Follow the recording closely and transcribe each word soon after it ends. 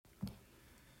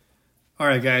All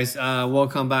right, guys,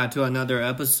 welcome back to another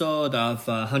episode of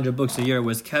 100 Books a Year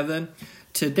with Kevin.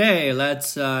 Today,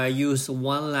 let's use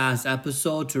one last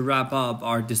episode to wrap up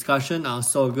our discussion on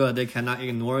So Good They Cannot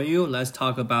Ignore You. Let's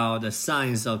talk about the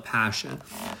science of passion.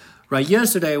 Right,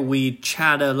 yesterday we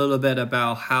chatted a little bit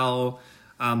about how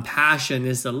passion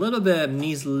is a little bit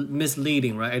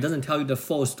misleading, right? It doesn't tell you the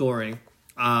full story.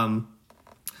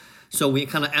 So we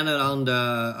kind of ended on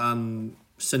the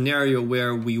scenario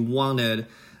where we wanted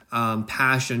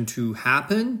passion to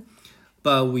happen,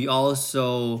 but we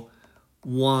also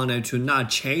wanted to not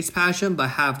chase passion,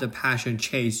 but have the passion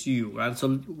chase you, right?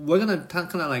 So we're gonna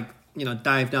kind of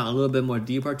dive down a little bit more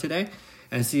deeper today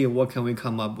and see what can we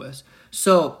come up with.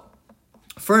 So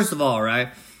first of all,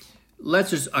 right, let's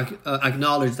just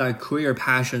acknowledge that career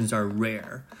passions are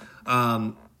rare.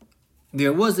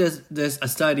 There was a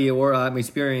study or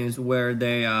experience where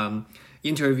they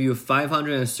interviewed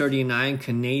 539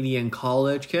 Canadian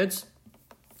college kids,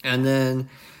 and then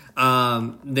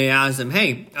they asked them,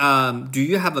 hey, do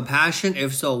you have a passion?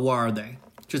 If so, what are they?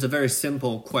 Just a very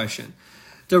simple question.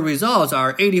 The results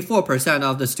are 84%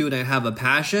 of the students have a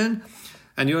passion,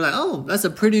 and you're like, oh, that's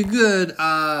a pretty good,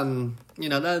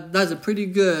 that's a pretty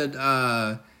good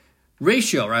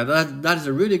ratio, right? That is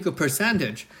a really good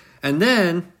percentage. And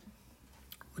then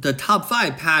the top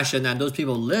 5 passion that those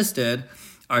people listed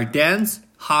are dance,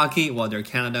 hockey, well, they're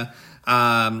Canada,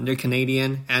 they're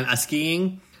Canadian, and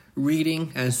skiing,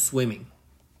 reading, and swimming.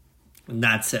 And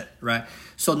that's it, right?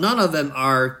 So none of them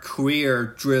are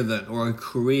career-driven or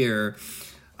career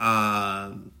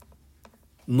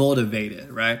motivated,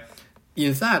 right?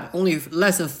 In fact, only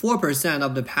less than 4%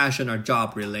 of the passion are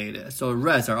job-related. So the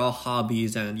rest are all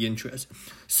hobbies and interests.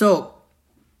 So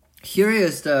here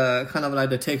is the kind of like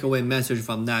the takeaway message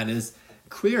from that is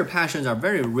career passions are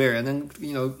very rare, and then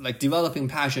developing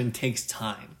passion takes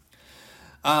time.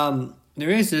 There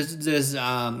is this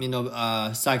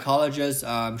psychologist.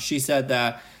 She said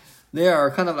that there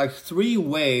are kind of like 3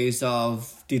 ways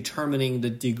of determining the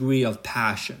degree of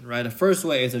passion, right? The first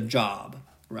way is a job,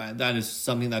 right? That is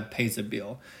something that pays a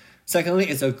bill. Secondly,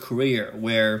 it's a career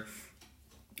where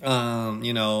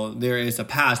there is a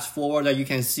path forward that you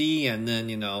can see, and then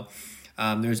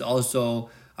there's also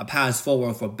a path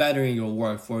forward for bettering your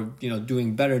work, for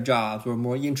doing better jobs or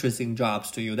more interesting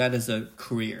jobs to you. That is a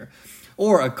career.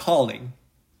 Or a calling,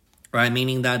 right?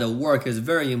 Meaning that the work is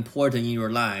very important in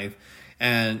your life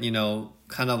and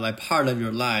kind of like part of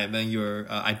your life and your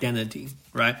identity,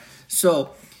 right?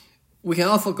 So we can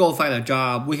all go find a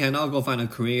job, we can all go find a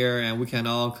career, and we can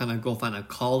all kind of go find a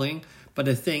calling. But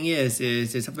the thing is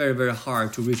it's very, very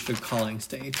hard to reach the calling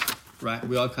stage, right?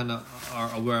 We all kind of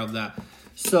are aware of that.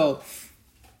 So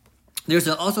there's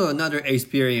also another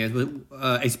experiment.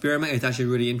 It's actually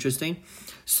really interesting.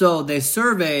 So they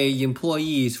survey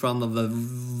employees from a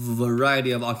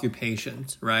variety of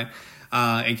occupations, right?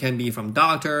 It can be from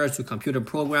doctors to computer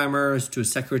programmers to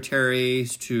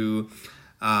secretaries to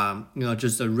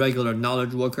just a regular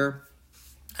knowledge worker.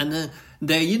 And then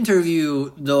they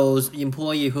interview those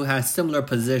employees who have similar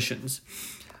positions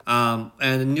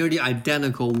and nearly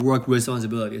identical work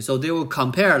responsibilities. So they will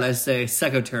compare, let's say,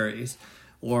 secretaries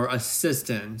or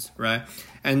assistants, right?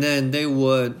 And then they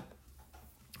would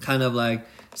kind of like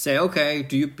say, okay,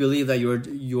 do you believe that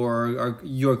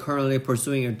you're currently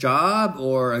pursuing a job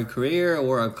or a career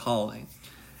or a calling?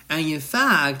 And in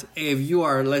fact, if you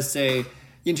are, let's say,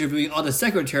 interviewing all the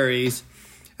secretaries,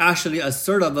 actually a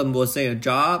third of them will say a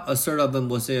job, a third of them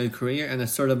will say a career, and a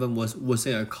third of them will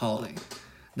say a calling.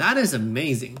 That is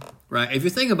amazing, right? If you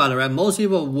think about it, right, most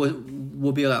people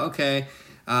would be like, okay,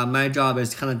 my job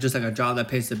is kind of just like a job that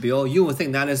pays the bill. You would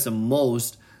think that is the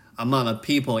most amount of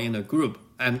people in the group.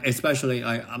 And especially,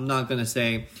 I'm not going to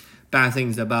say bad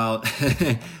things about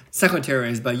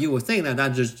secretaries, but you would think that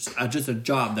that's just a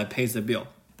job that pays the bill.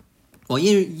 Well,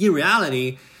 in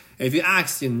reality, if you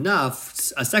ask enough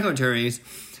secretaries,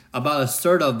 about a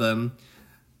third of them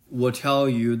will tell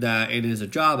you that it is a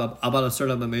job, about a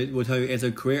third of them will tell you it's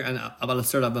a career, and about a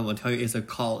third of them will tell you it's a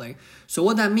calling. So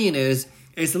what that means is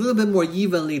it's a little bit more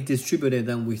evenly distributed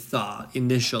than we thought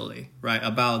initially, right,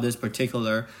 about this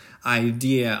particular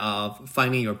idea of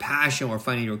finding your passion or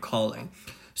finding your calling.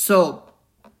 So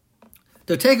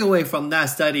the takeaway from that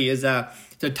study is that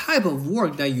the type of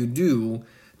work that you do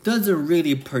doesn't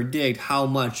really predict how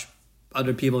much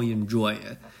other people enjoy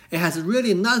it. It has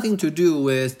really nothing to do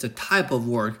with the type of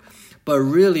work, but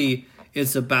really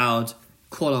it's about,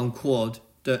 quote unquote,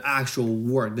 the actual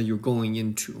work that you're going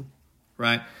into,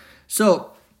 right?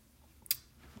 So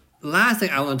last thing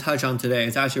I want to touch on today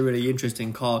is actually really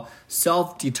interesting, called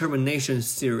self-determination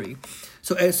theory.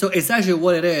 So essentially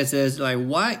what it is like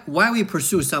why we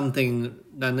pursue something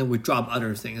and then we drop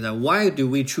other things. Like why do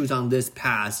we choose on this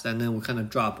path and then we kind of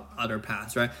drop other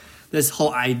paths, right? This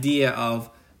whole idea of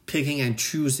picking and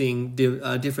choosing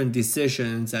different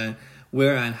decisions and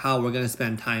where and how we're going to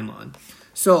spend time on.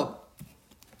 So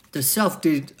the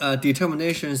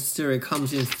self-determination theory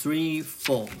comes in three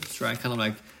folds, right? Kind of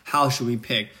like how should we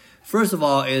pick? First of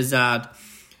all is that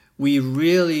we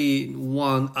really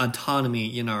want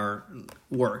autonomy in our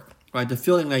work, right? The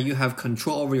feeling that you have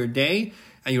control over your day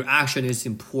and your action is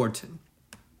important,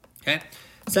 okay?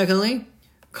 Secondly,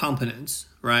 competence,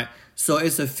 right? So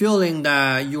it's a feeling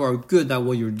that you are good at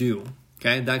what you do,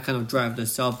 okay? That kind of drives the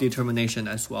self-determination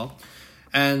as well.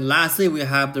 And lastly, we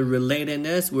have the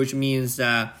relatedness, which means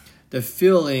that the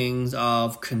feelings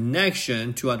of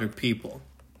connection to other people,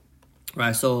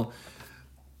 right? So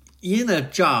in a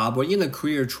job or in a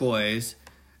career choice,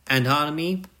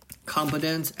 autonomy,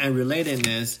 competence, and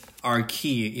relatedness are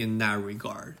key in that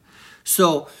regard.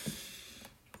 So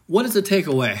what is the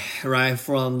takeaway, right,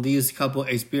 from these couple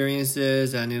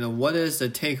experiences? And, what is the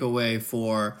takeaway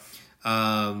for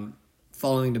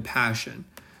following the passion?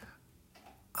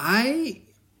 I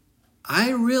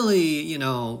really,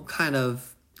 kind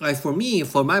of, like for me,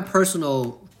 for my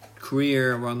personal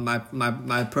career, or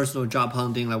my personal job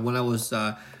hunting, like when I was,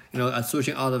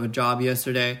 switching out of a job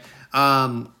yesterday,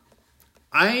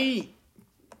 I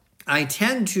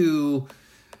tend to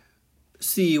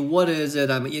see what is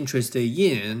it I'm interested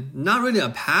in, not really a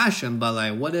passion, but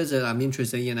like what is it I'm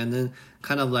interested in, and then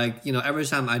kind of like, every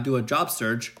time I do a job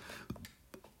search,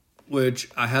 which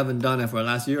I haven't done it for the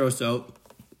last year or so,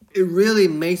 it really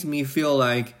makes me feel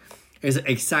like it's an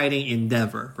exciting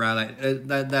endeavor, right? Like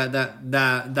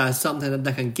that's something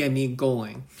that can get me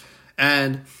going.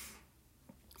 And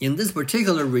in this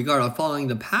particular regard of following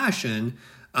the passion,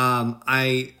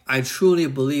 I truly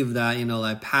believe that,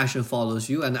 like passion follows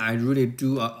you. And I really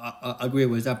do agree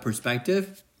with that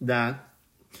perspective that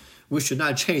we should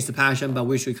not chase the passion, but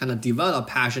we should kind of develop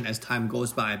passion as time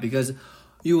goes by, because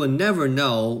you will never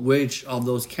know which of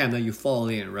those camps that you fall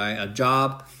in, right? A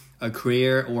job, a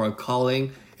career, or a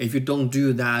calling, if you don't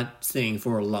do that thing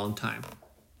for a long time.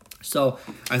 So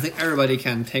I think everybody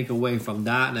can take away from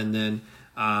that, and then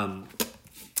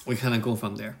we kind of go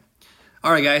from there.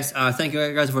 All right, guys. Thank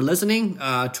you guys for listening.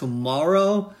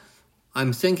 Tomorrow,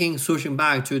 I'm thinking switching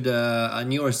back to the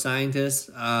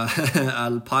neuroscientist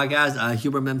podcast,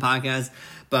 Huberman podcast.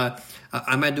 But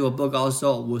I might do a book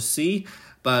also. We'll see.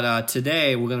 But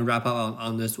today, we're going to wrap up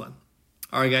on this one.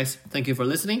 All right, guys. Thank you for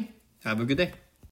listening. Have a good day.